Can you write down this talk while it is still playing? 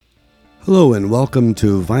Hello and welcome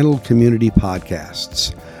to Vinyl Community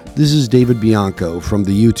Podcasts. This is David Bianco from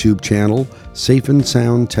the YouTube channel Safe and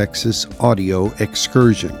Sound Texas Audio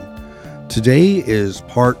Excursion. Today is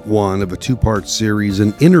part one of a two-part series,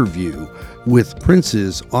 an interview with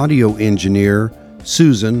Prince's audio engineer,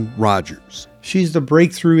 Susan Rogers. She's the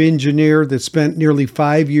breakthrough engineer that spent nearly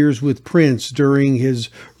 5 years with Prince during his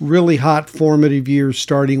really hot formative years,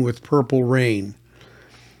 starting with Purple Rain.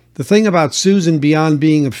 The thing about Susan, beyond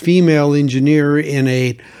being a female engineer in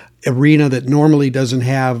an arena that normally doesn't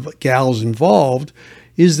have gals involved,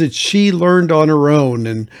 is that she learned on her own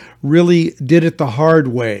and really did it the hard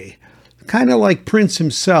way, kind of like Prince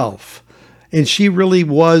himself. And she really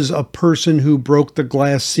was a person who broke the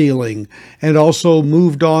glass ceiling and also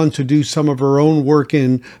moved on to do some of her own work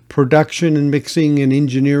in production and mixing and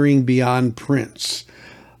engineering beyond Prince.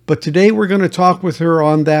 But today we're going to talk with her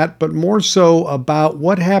on that, but more so about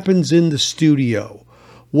what happens in the studio,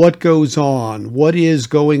 what goes on, what is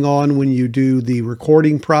going on when you do the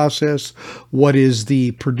recording process, what is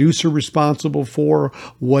the producer responsible for,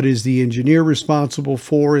 what is the engineer responsible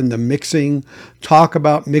for in the mixing, talk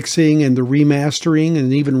about mixing and the remastering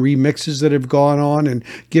and even remixes that have gone on and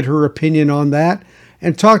get her opinion on that,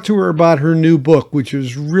 and talk to her about her new book, which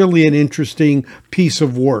is really an interesting piece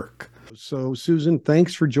of work. So, Susan,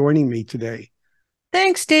 thanks for joining me today.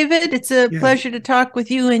 Thanks, David. It's a pleasure to talk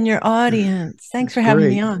with you and your audience. Thanks for having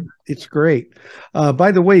me on. It's great.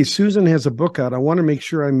 By the way, Susan has a book out. I want to make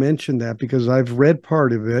sure I mention that because I've read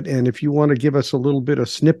part of it. And if you want to give us a little bit of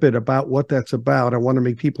snippet about what that's about, I want to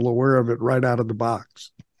make people aware of it right out of the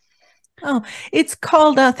box. Oh, it's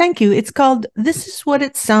called, thank you. It's called This Is What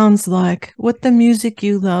It Sounds Like, What the Music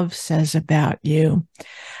You Love Says About You.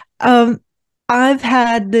 I've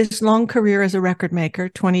had this long career as a record maker,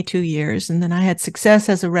 22 years, and then I had success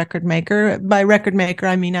as a record maker. By record maker,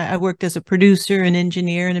 I mean I worked as a producer, an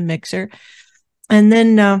engineer, and a mixer. And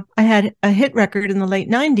then I had a hit record in the late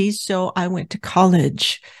 90s, so I went to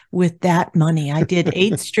college with that money. I did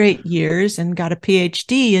 8 straight years and got a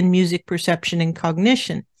PhD in music perception and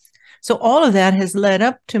cognition. So all of that has led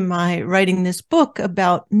up to my writing this book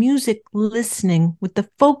about music listening with the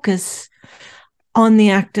focus on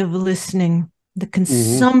the act of listening, the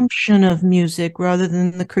consumption of music rather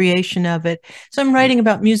than the creation of it. So I'm writing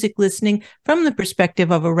about music listening from the perspective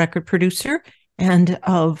of a record producer and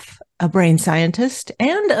of a brain scientist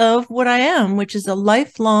and of what I am, which is a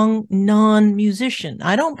lifelong non-musician.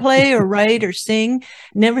 I don't play or write or sing,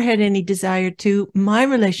 never had any desire to. My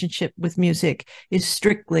relationship with music is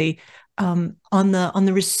strictly on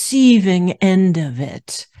the receiving end of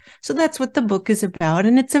it. So that's what the book is about,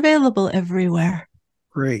 and it's available everywhere.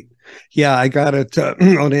 Great. Yeah, I got it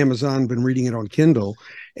on Amazon, been reading it on Kindle,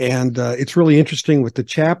 and it's really interesting with the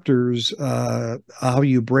chapters, how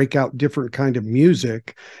you break out different kind of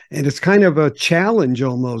music. And it's kind of a challenge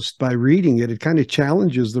almost by reading it. It kind of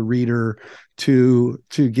challenges the reader to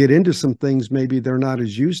get into some things maybe they're not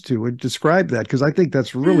as used to. Describe that, because I think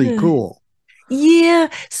that's really cool. Yeah,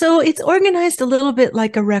 so it's organized a little bit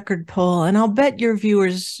like a record poll, and I'll bet your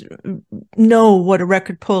viewers know what a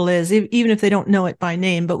record poll is, even if they don't know it by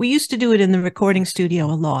name, but we used to do it in the recording studio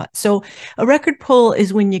a lot. So a record poll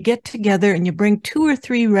is when you get together and you bring 2 or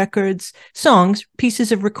 3 records, songs,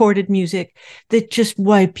 pieces of recorded music that just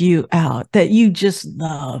wipe you out, that you just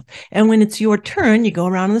love. And when it's your turn, you go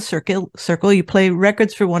around in the circle, you play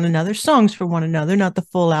records for one another, songs for one another, not the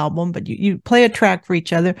full album, but you play a track for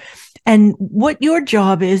each other. And what your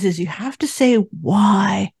job is you have to say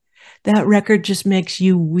why that record just makes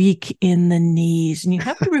you weak in the knees. And you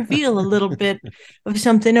have to reveal a little bit of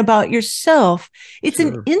something about yourself. It's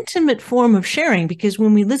an intimate form of sharing, because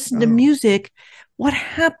when we listen to music, what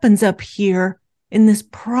happens up here in this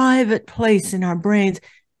private place in our brains,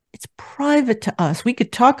 it's private to us. We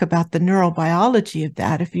could talk about the neurobiology of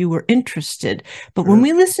that if you were interested. But when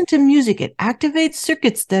we listen to music, it activates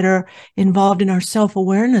circuits that are involved in our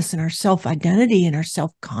self-awareness and our self-identity and our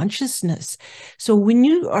self-consciousness. So when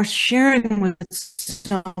you are sharing with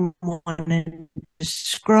someone and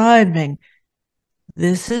describing,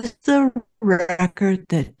 this is the record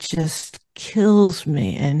that just kills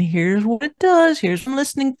me, and here's what it does, here's what I'm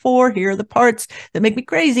listening for, here are the parts that make me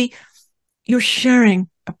crazy, you're sharing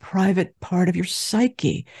a private part of your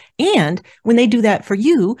psyche. And when they do that for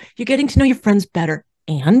you, you're getting to know your friends better.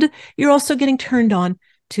 And you're also getting turned on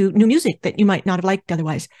to new music that you might not have liked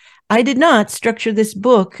otherwise. I did not structure this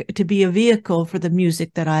book to be a vehicle for the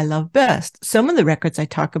music that I love best. Some of the records I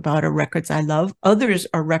talk about are records I love. Others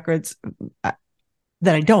are records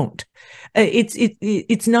that I don't.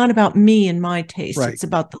 It's not about me and my taste. Right. It's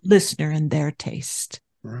about the listener and their taste.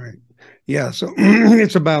 Right. Yeah, so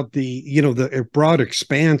it's about the broad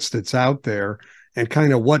expanse that's out there and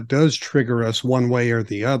kind of what does trigger us one way or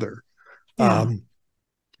the other. Yeah. Um,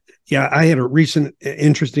 yeah, I had a recent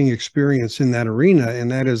interesting experience in that arena, and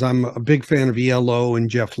that is I'm a big fan of ELO and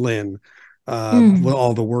Jeff Lynne, with Mm.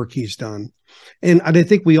 all the work he's done. And I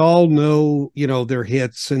think we all know, their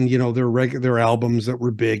hits and their albums that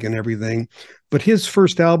were big and everything. But his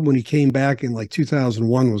first album when he came back in like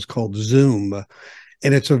 2001 was called Zoom,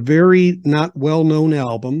 and it's a very not well known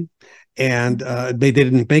album. And they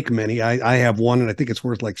didn't make many. I have one, and I think it's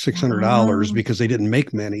worth like $600 Wow. because they didn't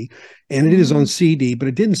make many. And it is on Wow. CD, but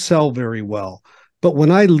it didn't sell very well. But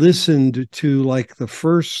when I listened to like the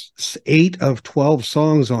first 8 of 12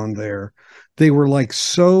 songs on there, they were like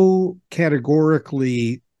so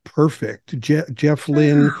categorically perfect. Jeff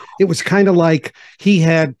Lynne, it was kind of like he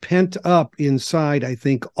had pent up inside, I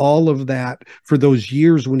think, all of that for those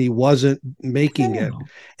years when he wasn't making it. Wow.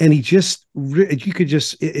 And it's just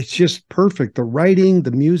perfect. The writing,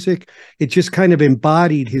 the music, it just kind of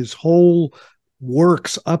embodied his whole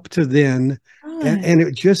works up to then. Right. And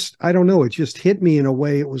it just, I don't know, it just hit me in a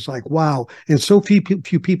way. It was like, wow. And so few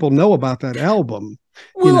people know about that album,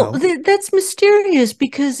 you Well, know. that's mysterious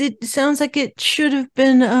because it sounds like it should have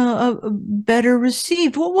been better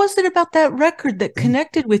received. What was it about that record that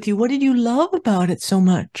connected with you? What did you love about it so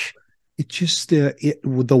much? It just the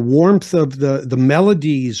warmth of the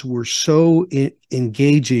melodies were so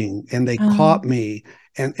engaging, and they caught Um, me,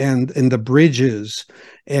 and the bridges,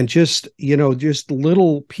 and just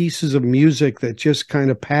little pieces of music that just kind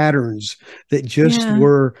of patterns that just yeah.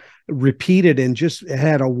 were repeated and just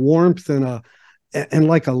had a warmth and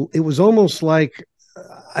like it was almost like,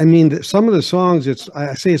 I mean, some of the songs,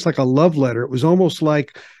 I say it's like a love letter. It was almost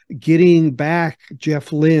like getting back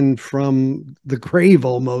Jeff Lynne from the grave,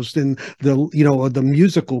 almost, in the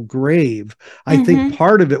musical grave. I think Mm-hmm.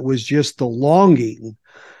 part of it was just the longing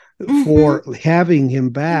Mm-hmm. for having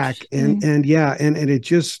him back, and Interesting. yeah, and it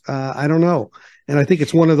just, I don't know. And I think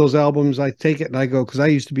it's one of those albums I take it and I go, because I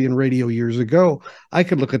used to be in radio years ago. I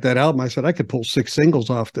could look at that album. I said I could pull 6 singles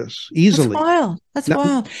off this That's easily. wild. That's Now,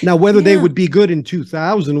 wild. now, whether they Yeah. would be good in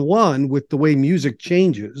 2001 with the way music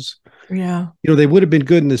changes, Yeah. they would have been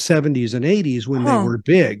good in the 70s and 80s when they Huh. were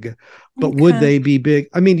big, but would Okay. they be big?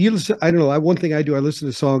 I mean, you listen, I don't know. One thing I do, I listen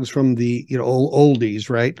to songs from the, oldies,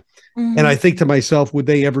 right? And I Mm-hmm. think to myself, would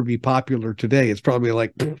they ever be popular today? It's probably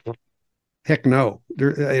like, heck no.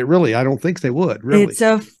 I don't think they would, really. It's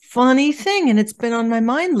a funny thing, and it's been on my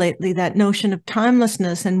mind lately, that notion of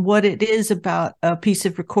timelessness and what it is about a piece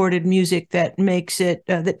of recorded music that makes it,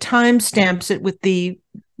 that time stamps it with the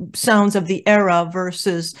sounds of the era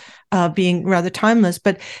versus being rather timeless.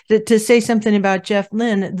 But to say something about Jeff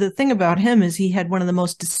Lynne, the thing about him is he had one of the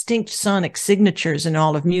most distinct sonic signatures in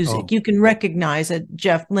all of music. Oh, You can recognize a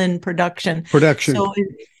Jeff Lynne production. production, So yeah,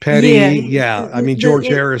 Petty. Yeah. I mean, George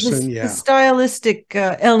Harrison. the Yeah. stylistic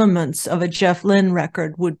elements of a Jeff Lynne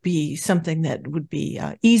record would be something that would be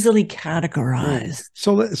easily Right. categorized.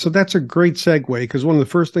 So that's a great segue, because one of the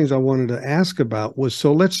first things I wanted to ask about was,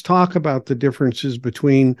 so let's talk about the differences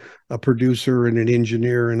between a producer and an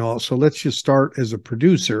engineer and all. So let's just start as a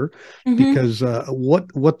producer, Mm-hmm. because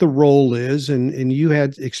what the role is, and you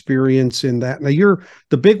had experience in that. Now you're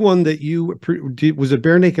the big one that was it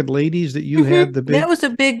Bare Naked Ladies that you had the Mm-hmm. That big. was a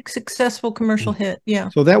big successful commercial hit. Yeah.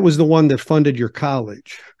 So that was the one that funded your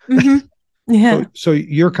college. Mm-hmm. So Yeah. so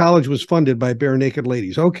your college was funded by Bare Naked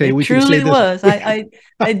Ladies. Okay, It we can say truly this. was.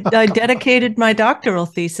 I dedicated my doctoral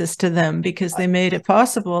thesis to them because they made it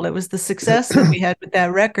possible. It was the success that we had with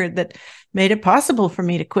that record that made it possible for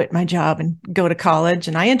me to quit my job and go to college.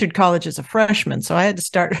 And I entered college as a freshman, so I had to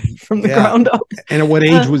start from the Yeah. ground up. And at what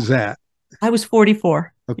age Uh, was that? I was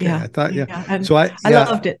 44. Okay, Yeah, I thought, yeah. yeah, and So I yeah,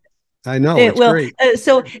 loved it. I know It, it's well, great.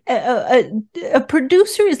 a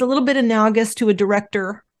producer is a little bit analogous to a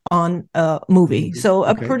director on a movie. So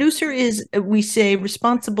a Okay, producer is, we say,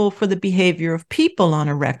 responsible for the behavior of people on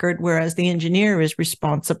a record, whereas the engineer is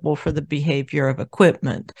responsible for the behavior of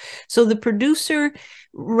equipment. So the producer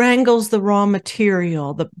wrangles the raw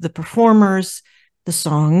material, the performers, the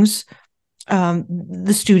songs,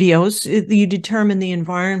 the studios. You determine the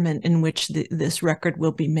environment in which this record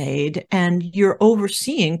will be made, and you're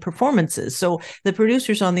overseeing performances. So the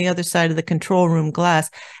producer's on the other side of the control room glass,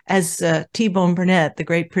 as T-Bone Burnett, the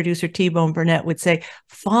great producer T-Bone Burnett, would say,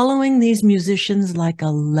 following these musicians like a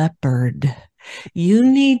leopard. You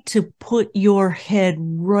need to put your head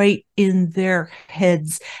right in their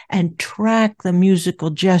heads and track the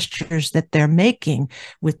musical gestures that they're making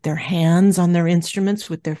with their hands on their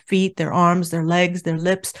instruments, with their feet, their arms, their legs, their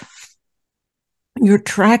lips. You're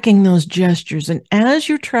tracking those gestures. And as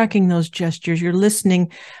you're tracking those gestures, you're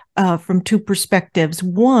listening from two perspectives.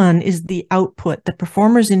 One is the output, the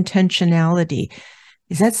performer's intentionality.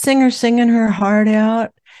 Is that singer singing her heart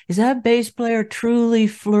out? Is that bass player truly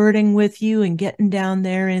flirting with you and getting down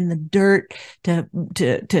there in the dirt to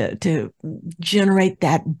generate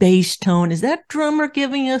that bass tone? Is that drummer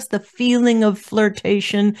giving us the feeling of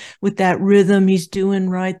flirtation with that rhythm he's doing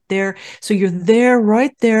right there? So you're there,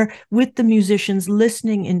 right there with the musicians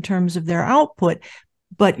listening in terms of their output,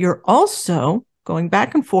 but you're also going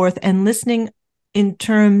back and forth and listening in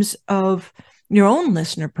terms of your own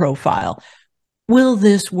listener profile. Will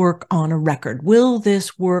this work on a record? Will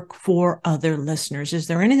this work for other listeners? Is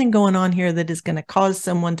there anything going on here that is going to cause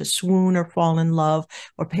someone to swoon or fall in love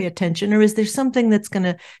or pay attention? Or is there something that's going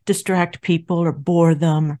to distract people or bore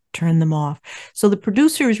them or turn them off? So the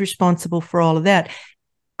producer is responsible for all of that.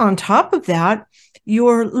 On top of that,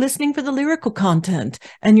 you're listening for the lyrical content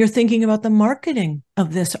and you're thinking about the marketing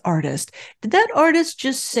of this artist. Did that artist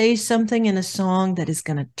just say something in a song that is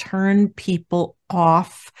going to turn people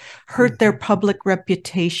off, hurt their public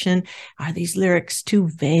reputation? Are these lyrics too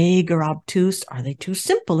vague or obtuse? Are they too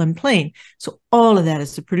simple and plain? So all of that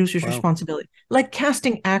is the producer's responsibility. Like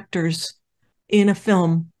casting actors in a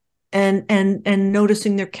film and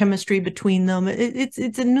noticing their chemistry between them. It's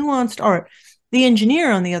a nuanced art. The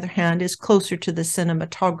engineer, on the other hand, is closer to the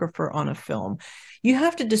cinematographer on a film. You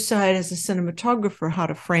have to decide as a cinematographer how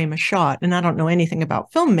to frame a shot. And I don't know anything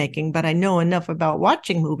about filmmaking, but I know enough about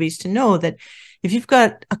watching movies to know that if you've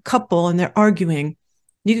got a couple and they're arguing,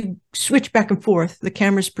 you can switch back and forth the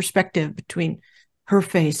camera's perspective between her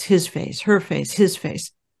face, his face, her face, his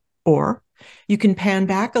face. Or you can pan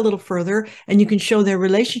back a little further and you can show their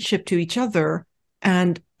relationship to each other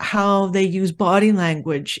and how they use body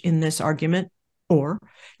language in this argument. Or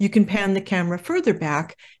you can pan the camera further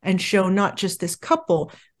back and show not just this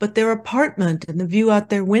couple, but their apartment and the view out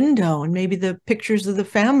their window and maybe the pictures of the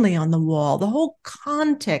family on the wall, the whole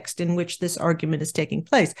context in which this argument is taking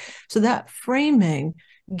place. So that framing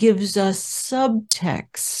gives us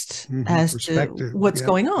subtext as to what's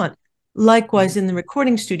going on. Likewise, in the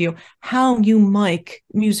recording studio, how you mic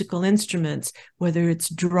musical instruments, whether it's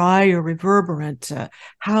dry or reverberant,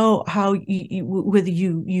 whether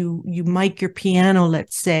you mic your piano,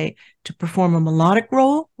 let's say, to perform a melodic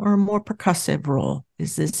role or a more percussive role.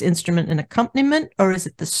 Is this instrument an accompaniment or is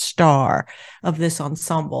it the star of this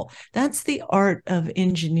ensemble? That's the art of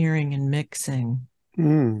engineering and mixing.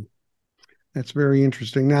 That's very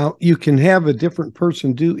interesting. Now, you can have a different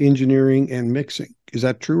person do engineering and mixing. Is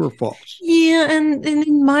that true or false? Yeah, and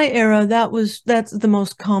in my era, that's the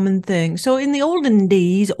most common thing. So in the olden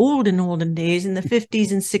days, in the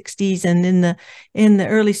 50s and 60s, and in the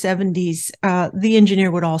early 70s, the engineer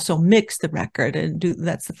would also mix the record and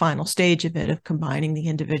that's the final stage of it, of combining the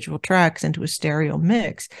individual tracks into a stereo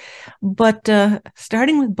mix. But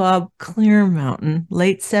starting with Bob Clearmountain,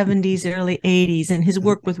 late 70s, early 80s, and his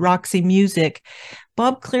work with Roxy Music,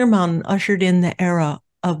 Bob Clearmountain ushered in the era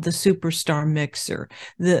of the superstar mixer,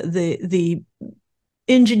 the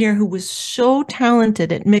engineer who was so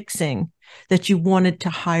talented at mixing that you wanted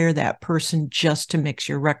to hire that person just to mix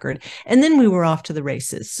your record. And then we were off to the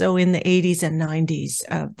races. So in the 80s and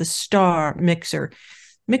 90s, the star mixers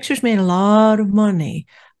made a lot of money.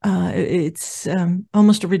 It's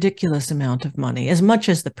almost a ridiculous amount of money, as much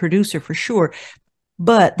as the producer for sure.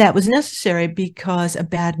 But that was necessary because a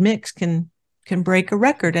bad mix can break a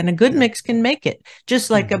record and a good mix can make it, just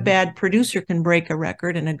like a bad producer can break a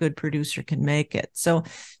record and a good producer can make it. So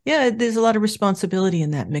yeah, there's a lot of responsibility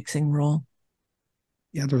in that mixing role.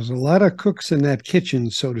 Yeah, there's a lot of cooks in that kitchen,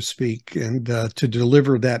 so to speak, and to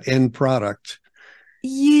deliver that end product.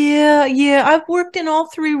 Yeah. I've worked in all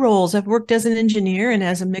three roles. I've worked as an engineer and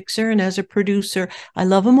as a mixer and as a producer. I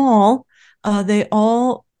love them all. They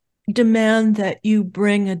all demand that you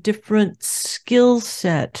bring a different skill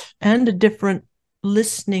set and a different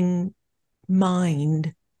listening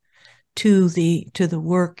mind to the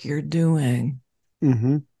work you're doing.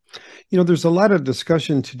 There's a lot of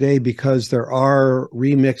discussion today because there are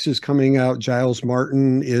remixes coming out. Giles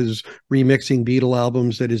Martin is remixing Beatle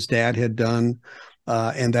albums that his dad had done,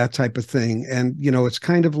 and that type of thing. And it's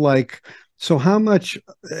kind of like, so how much?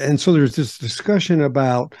 And so there's this discussion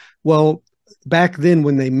about, well, back then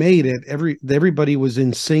when they made it, everybody was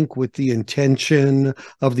in sync with the intention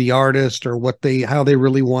of the artist or how they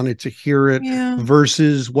really wanted to hear it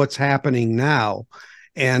versus what's happening now.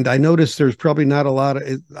 And I noticed there's probably not a lot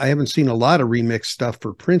of, I haven't seen a lot of remix stuff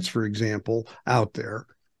for Prince, for example, out there,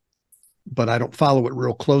 but I don't follow it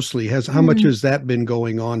real closely. How much has that been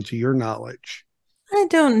going on to your knowledge? I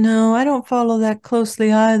don't know. I don't follow that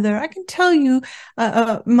closely either. I can tell you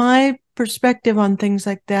my perspective on things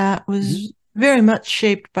like that was very much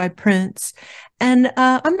shaped by Prince. And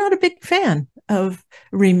I'm not a big fan of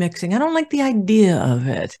remixing. I don't like the idea of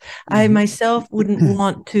it. I myself wouldn't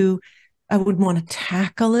want to. I wouldn't want to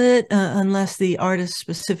tackle it unless the artist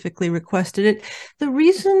specifically requested it. The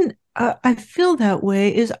reason I feel that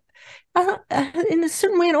way is in a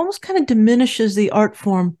certain way, it almost kind of diminishes the art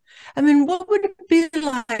form. I mean, what would it be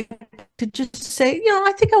like to just say,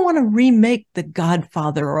 I think I want to remake The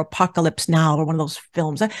Godfather or Apocalypse Now or one of those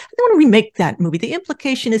films. I want to remake that movie. The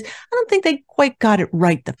implication is, I don't think they quite got it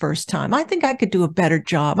right the first time. I think I could do a better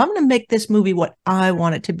job. I'm going to make this movie what I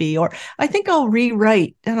want it to be. Or I think I'll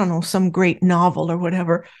rewrite, I don't know, some great novel or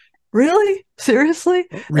whatever. Really? Seriously?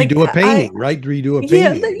 Redo a painting, right? Redo a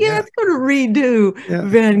Yeah, painting. yeah, let's go to redo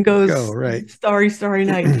Van Gogh's right. Starry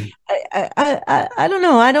Night. I don't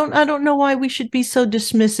know. I don't know why we should be so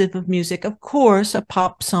dismissive of music. Of course, a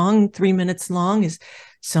pop song 3 minutes long is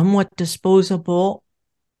somewhat disposable,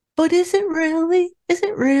 but is it really? Is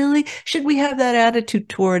it really? Should we have that attitude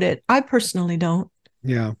toward it? I personally don't.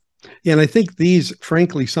 Yeah. Yeah, and I think these,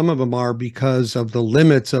 frankly, some of them are because of the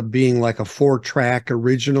limits of being like a 4-track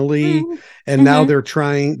originally. And now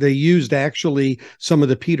they used actually some of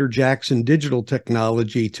the Peter Jackson digital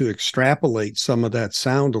technology to extrapolate some of that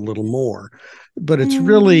sound a little more. But it's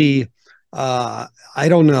really, I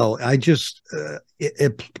don't know. I just,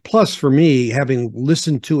 plus for me, having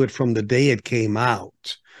listened to it from the day it came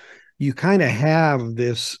out, you kind of have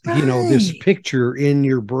this, this picture in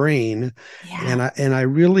your brain. Yeah. And I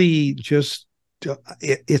really just,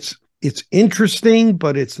 it's interesting,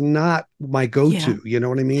 but it's not my go-to. You know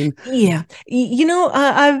what I mean? Yeah.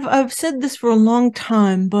 I've said this for a long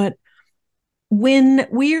time, but when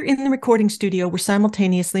we're in the recording studio, we're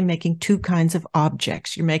simultaneously making two kinds of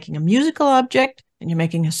objects. You're making a musical object and you're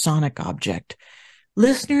making a sonic object.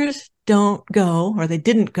 Listeners don't go, or they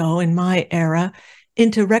didn't go in my era,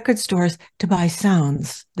 into record stores to buy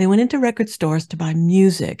sounds. They went into record stores to buy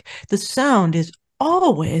music. The sound is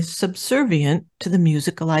always subservient to the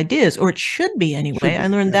musical ideas, or it should be anyway. I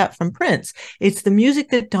learned that from Prince. It's the music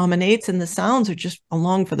that dominates, and the sounds are just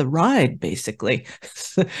along for the ride, basically,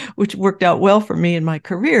 which worked out well for me in my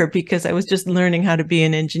career because I was just learning how to be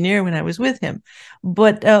an engineer when I was with him.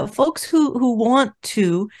 But folks who want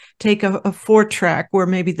to take a 4-track where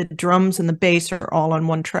maybe the drums and the bass are all on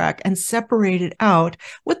one track and separate it out,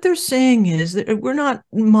 what they're saying is that we're not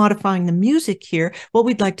modifying the music here. What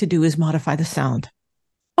we'd like to do is modify the sound.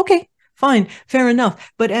 Okay, fine, fair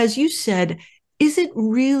enough. But as you said, is it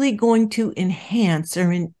really going to enhance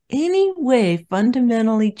or in any way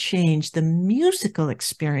fundamentally change the musical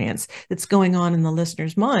experience that's going on in the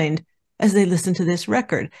listener's mind as they listen to this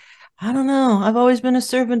record? I don't know. I've always been a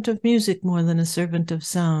servant of music more than a servant of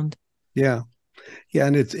sound. Yeah. Yeah,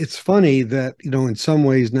 and it's funny that, in some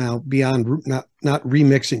ways now, beyond not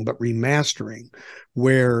remixing but remastering,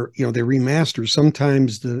 where they remaster,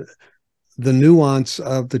 sometimes the nuance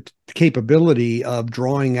of the capability of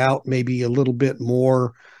drawing out maybe a little bit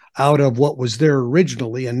more out of what was there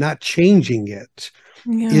originally and not changing it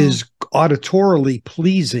is auditorily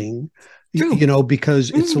pleasing. Because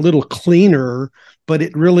it's a little cleaner, but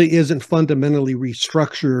it really isn't fundamentally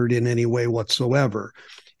restructured in any way whatsoever.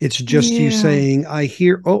 It's just you saying, I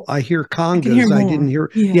hear congas. I didn't hear.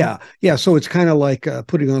 Yeah. So it's kind of like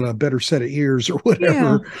putting on a better set of ears or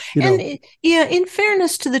whatever. In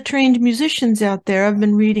fairness to the trained musicians out there, I've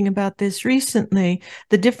been reading about this recently,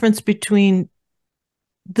 the difference between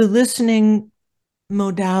the listening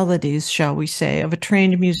modalities, shall we say, of a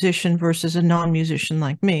trained musician versus a non-musician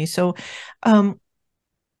like me. So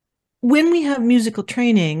when we have musical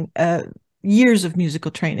training, years of musical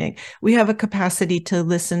training, we have a capacity to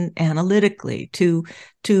listen analytically, to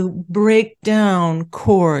break down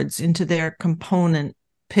chords into their component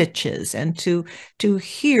pitches, and to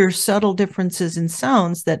hear subtle differences in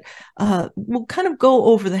sounds that will kind of go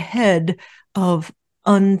over the head of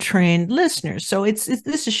untrained listeners. So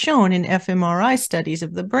this is shown in fMRI studies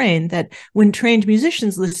of the brain that when trained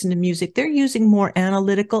musicians listen to music, they're using more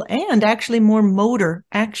analytical and actually more motor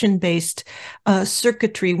action-based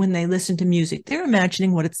circuitry when they listen to music. They're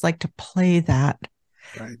imagining what it's like to play that.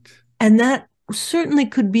 Right. And that certainly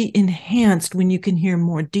could be enhanced when you can hear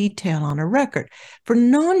more detail on a record. For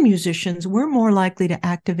non-musicians, we're more likely to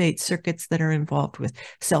activate circuits that are involved with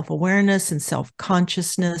self-awareness and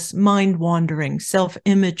self-consciousness, mind-wandering,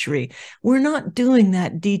 self-imagery. We're not doing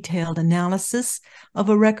that detailed analysis of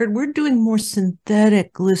a record. We're doing more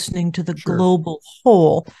synthetic listening to the global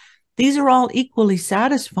whole. These are all equally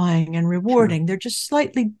satisfying and rewarding. They're just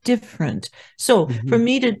slightly different. So for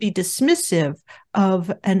me to be dismissive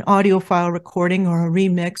of an audiophile recording or a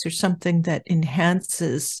remix or something that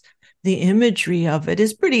enhances the imagery of it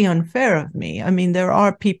is pretty unfair of me. I mean, there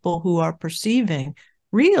are people who are perceiving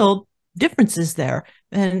real differences there,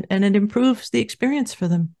 and it improves the experience for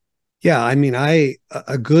them. Yeah, I mean,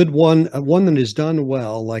 a good one, one that is done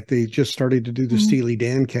well, like they just started to do the Mm, Steely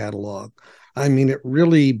Dan catalog. I mean, it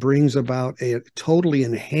really brings about a totally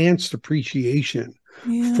enhanced appreciation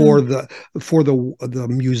yeah. for the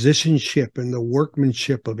musicianship and the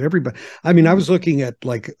workmanship of everybody. I mean, I Mm, was looking at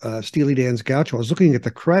like Steely Dan's Gaucho. I was looking at the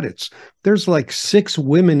credits. There's like six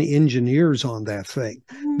women engineers on that thing.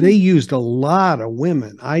 They mm. used a lot of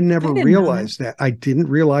women. I I never didn't know that. realized that. I didn't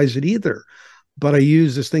realize it either, but I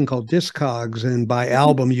use this thing called Discogs, and by Mhm.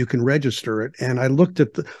 album you can register it. And I looked at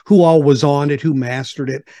who all was on it, who mastered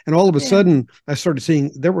it, and all of a Yeah, sudden I started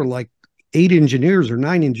seeing there were like 8 engineers or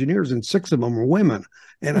 9 engineers, and six of them were women.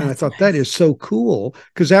 And I that's thought that is nice. so cool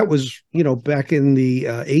because that was back in the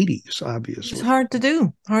 80s, It was obviously. hard to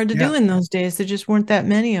Yeah. do in those days. There just weren't that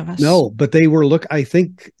many of us. No, but they were look. I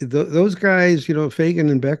think those guys, Fagan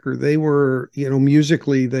and Becker, they were,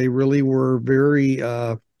 musically, they really were very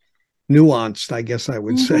nuanced, I guess I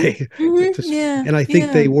would Hmm. say. Hmm. Yeah, And I think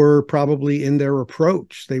yeah. they were probably in their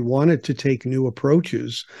approach. They wanted to take new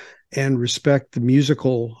approaches and respect the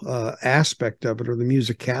musical aspect of it or the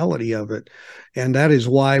musicality of it. And that is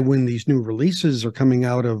why when these new releases are coming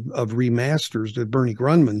out of remasters that Bernie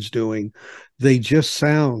Grunman's doing, they just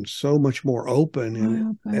sound so much more open.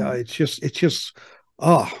 And Well, but it's just,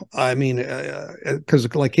 oh, I mean,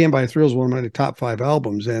 because like Can't Buy a Thrill is one of my top five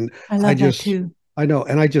albums. And I I love that just, too. I know.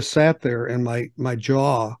 And I just sat there and my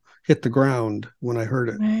jaw hit the ground when I heard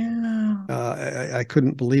it. Wow. I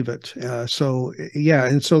couldn't believe it. So yeah,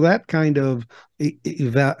 and so that kind of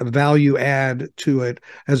value add to it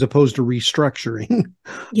as opposed to restructuring.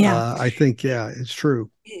 Yeah. I think yeah, it's true.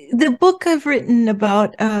 The book I've written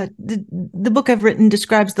about the book I've written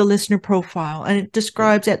describes the listener profile, and it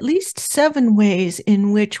describes at least 7 ways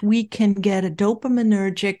in which we can get a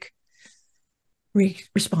dopaminergic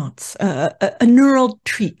response, a neural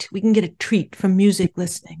treat. We can get a treat from music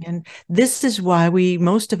listening. And this is why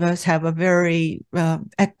most of us have a very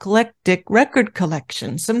eclectic record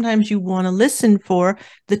collection. Sometimes you want to listen for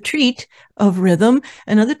the treat of rhythm,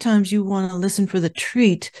 and other times you want to listen for the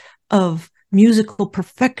treat of musical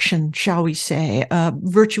perfection, shall we say,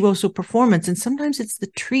 virtuoso performance. And sometimes it's the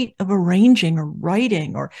treat of arranging or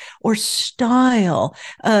writing or style.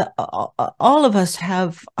 All of us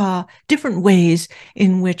have different ways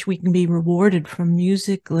in which we can be rewarded from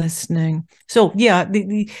music listening. So yeah,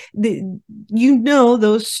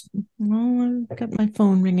 those. Oh, I've got my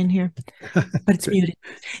phone ringing here, but it's muted.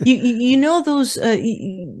 You know those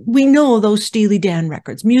we know those Steely Dan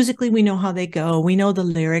records. Musically, we know how they go. We know the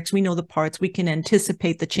lyrics. We know the parts. We can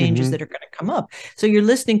anticipate the changes Hmm. that are going to come up. So you're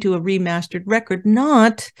listening to a remastered record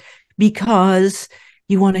not because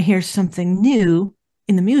you want to hear something new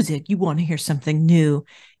in the music. You want to hear something new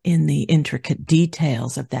in the intricate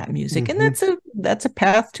details of that music, and Hmm. that's a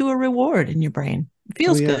path to a reward in your brain. It Oh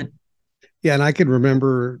feels yeah. good. Yeah, and I can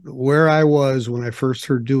remember where I was when I first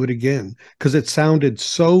heard Do It Again because it sounded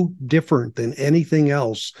so different than anything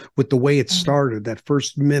else with the way it started, that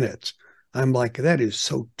first minute. I'm like, that is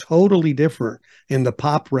so totally different in the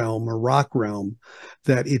pop realm or rock realm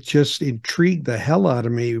that it just intrigued the hell out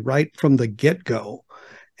of me right from the get-go.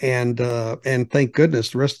 And thank goodness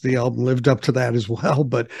the rest of the album lived up to that as well.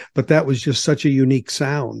 But that was just such a unique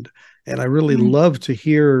sound. And I really Mm, love to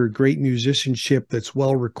hear great musicianship that's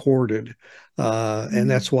well recorded. And mm,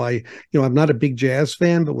 that's why, I'm not a big jazz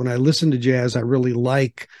fan, but when I listen to jazz, I really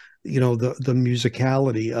like, the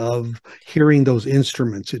musicality of hearing those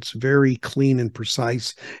instruments. It's very clean and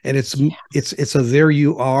precise. And it's a there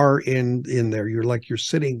you are in there. You're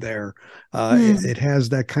sitting there. It mm. has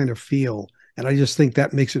that kind of feel. And I just think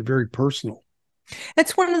that makes it very personal.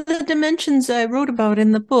 That's one of the dimensions I wrote about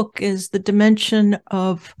in the book is the dimension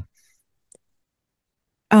of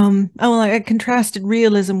I contrasted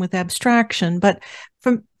realism with abstraction, but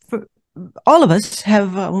for all of us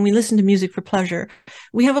have when we listen to music for pleasure,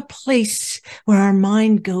 we have a place where our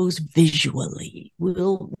mind goes visually.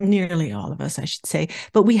 We'll nearly all of us, I should say,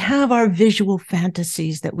 but we have our visual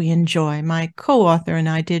fantasies that we enjoy. My co-author and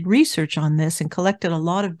I did research on this and collected a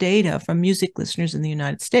lot of data from music listeners in the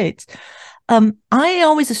United States. I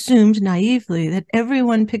always assumed naively that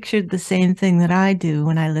everyone pictured the same thing that I do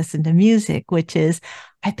when I listen to music, which is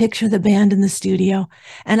I picture the band in the studio.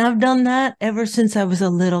 And I've done that ever since I was a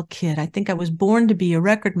little kid. I think I was born to be a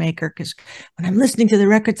record maker because when I'm listening to the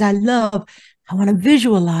records I love, I want to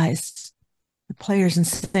visualize the players and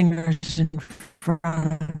singers in front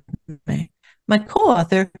of me. My co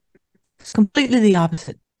author is completely the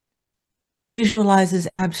opposite. visualizes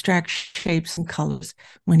abstract shapes and colors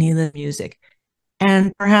when he lives music.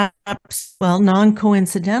 And perhaps, well,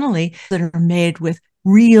 non-coincidentally, that are made with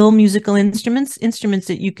real musical instruments, instruments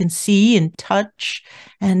that you can see and touch,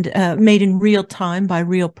 and made in real time by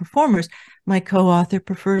real performers. My co-author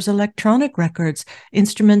prefers electronic records,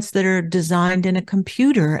 instruments that are designed in a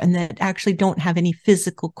computer and that actually don't have any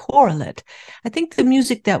physical correlate. I think the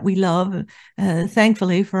music that we love,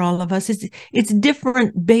 thankfully for all of us, it's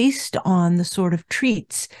different based on the sort of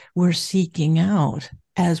treats we're seeking out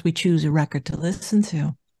as we choose a record to listen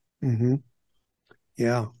to. Mm-hmm.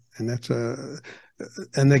 Yeah. And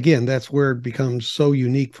and again, that's where it becomes so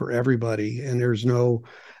unique for everybody. And there's no,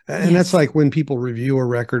 and that's like when people review a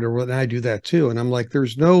record, or when I do that too. And I'm like,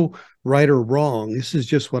 there's no right or wrong. This is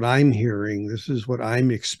just what I'm hearing. This is what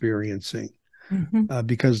I'm experiencing.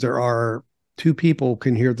 Because there are two people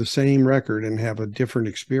can hear the same record and have a different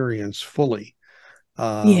experience fully.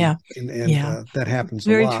 And that happens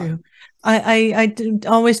Very a lot. true. I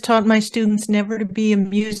always taught my students never to be a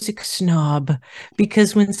music snob,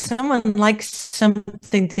 because when someone likes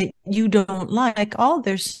something that you don't like, all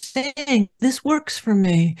they're saying, this works for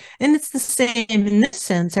me. And it's the same in this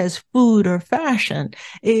sense as food or fashion.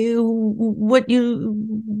 Your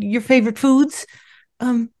favorite foods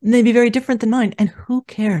may be very different than mine, and who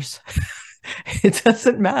cares? It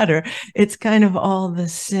doesn't matter. It's kind of all the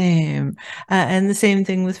same. And the same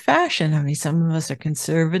thing with fashion. I mean, some of us are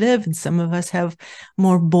conservative and some of us have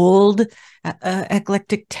more bold,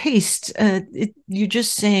 eclectic taste. You're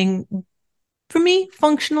just saying, for me,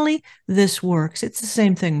 functionally, this works. It's the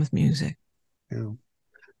same thing with music. Yeah.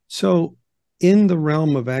 So in the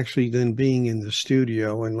realm of actually then being in the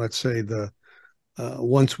studio, and let's say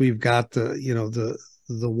once we've got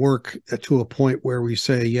the work to a point where we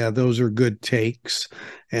say, yeah, those are good takes,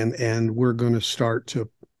 and we're going to start to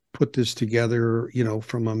put this together,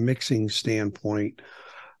 from a mixing standpoint.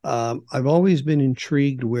 I've always been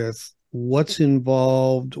intrigued with what's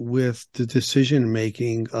involved with the decision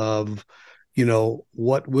making of,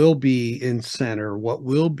 what will be in center, what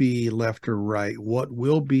will be left or right, what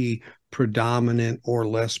will be predominant or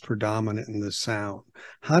less predominant in the sound.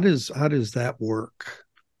 How does that work?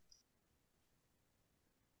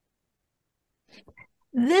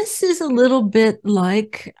 This is a little bit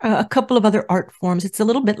like a couple of other art forms. It's a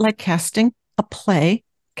little bit like casting a play,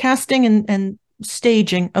 casting and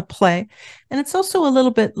staging a play. And it's also a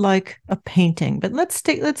little bit like a painting. But let's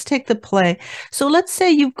take the play. So let's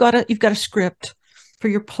say you've got a script for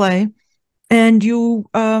your play, and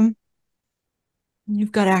you've got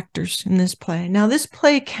actors in this play. Now, this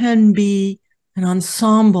play can be an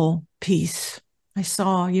ensemble piece. I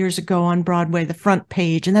saw years ago on Broadway the front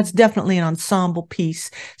page, and that's definitely an ensemble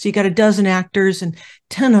piece. So you got a dozen actors, and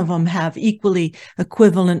 10 of them have equally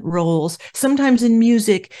equivalent roles. Sometimes in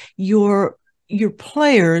music, your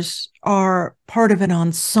players are part of an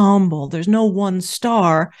ensemble. There's no one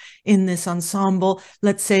star in this ensemble.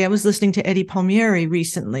 Let's say I was listening to Eddie Palmieri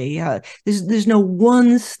recently. There's no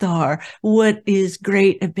one star. What is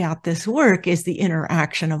great about this work is the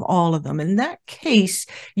interaction of all of them. In that case,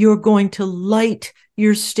 you're going to light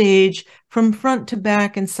your stage from front to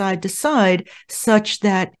back and side to side, such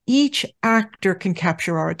that each actor can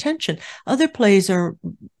capture our attention. Other plays are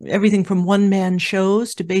everything from one-man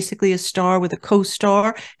shows to basically a star with a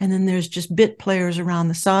co-star, and then there's just bit players around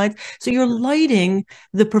the sides. So you're lighting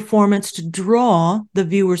the performance to draw the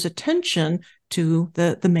viewer's attention to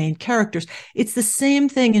the main characters. It's the same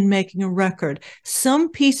thing in making a record. Some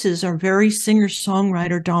pieces are very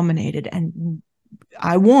singer-songwriter dominated, and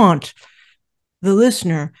I want the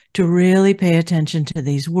listener to really pay attention to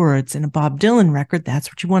these words. In a Bob Dylan record, that's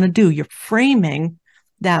what you want to do. You're framing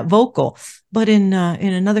that vocal. But in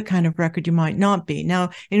another kind of record, you might not be. Now,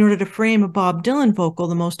 in order to frame a Bob Dylan vocal,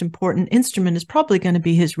 the most important instrument is probably going to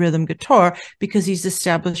be his rhythm guitar, because he's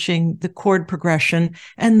establishing the chord progression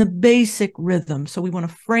and the basic rhythm. So we want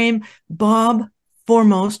to frame Bob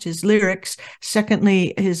foremost, his lyrics,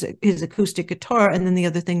 secondly, his acoustic guitar, and then the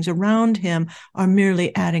other things around him are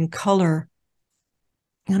merely adding color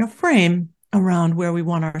and a frame around where we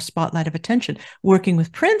want our spotlight of attention. Working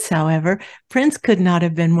with Prince, however, Prince could not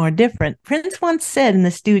have been more different. Prince once said in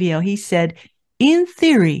the studio, he said, in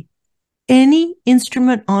theory, any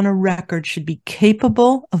instrument on a record should be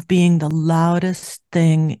capable of being the loudest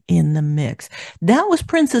thing in the mix. That was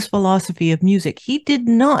Prince's philosophy of music. He did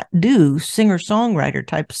not do singer-songwriter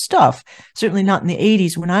type stuff, certainly not in the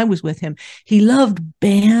 80s when I was with him. He loved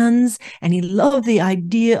bands, and he loved the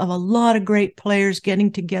idea of a lot of great players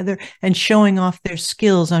getting together and showing off their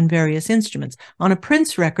skills on various instruments. On a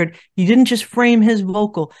Prince record, you didn't just frame his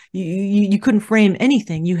vocal. You couldn't frame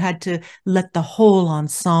anything. You had to let the whole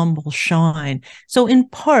ensemble shine shine. So in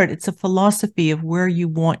part, it's a philosophy of where you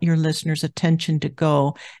want your listeners' attention to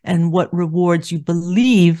go and what rewards you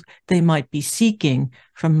believe they might be seeking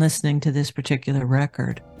from listening to this particular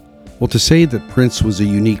record. Well, to say that Prince was a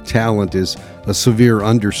unique talent is a severe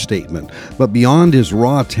understatement. But beyond his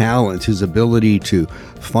raw talent, his ability to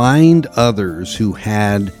find others who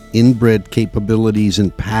had inbred capabilities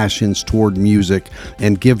and passions toward music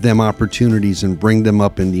and give them opportunities and bring them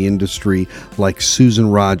up in the industry, like Susan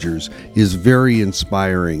Rogers, is very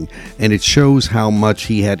inspiring, and it shows how much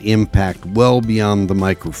he had impact well beyond the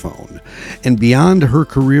microphone. And beyond her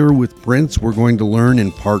career with Prince, we're going to learn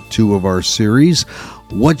in part 2 of our series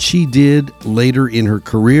what she did later in her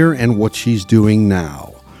career and what she's doing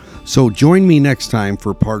now. So join me next time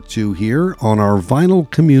for part 2 here on our Vinyl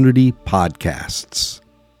Community Podcasts.